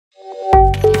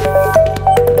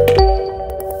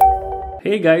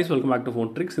Hey guys, welcome back to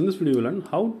Phone Tricks. In this video, we'll learn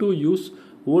how to use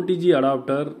OTG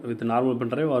adapter with a normal pen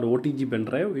drive or OTG pen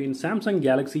drive in Samsung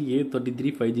Galaxy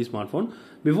A33 5G smartphone.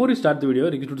 Before you start the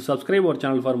video, request you to subscribe our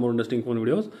channel for more interesting phone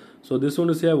videos. So this one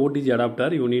is a OTG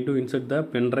adapter. You need to insert the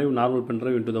pen drive, normal pen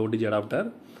drive into the OTG adapter.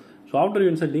 So after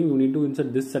inserting, you need to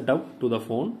insert this setup to the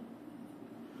phone.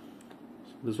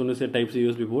 So this one is a Type-C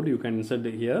USB port. You can insert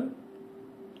it here.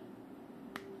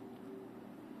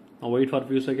 Now wait for a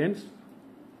few seconds.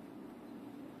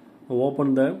 Now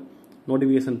open the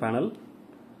notification panel.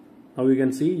 Now you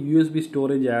can see USB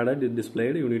storage added is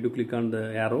displayed. You need to click on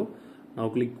the arrow. Now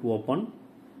click open.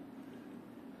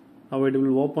 Now it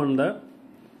will open the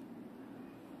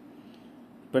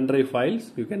pen drive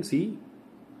files. You can see.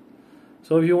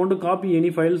 So if you want to copy any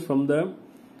files from the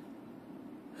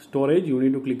storage, you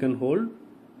need to click and hold.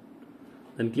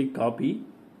 Then click copy.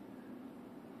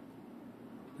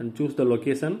 And choose the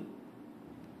location.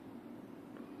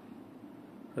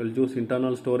 I will choose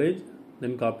internal storage,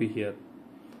 then copy here.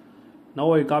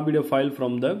 Now I copied a file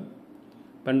from the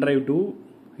pen drive to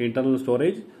internal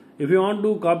storage. If you want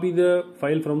to copy the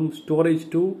file from storage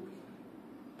to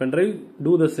pen drive,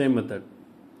 do the same method.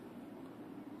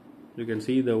 You can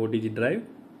see the OTG drive.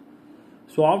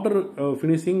 So after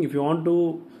finishing, if you want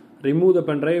to remove the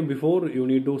pen drive before, you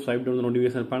need to swipe down the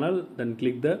notification panel, then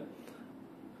click the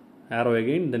arrow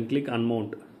again, then click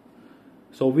unmount.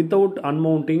 So without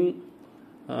unmounting,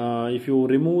 if you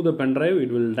remove the pen drive, it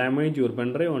will damage your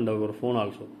pen drive and your phone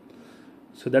also.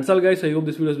 So that's all guys. I hope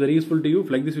this video is very useful to you. If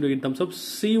you like this video, hit thumbs up.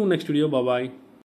 See you next video. Bye bye.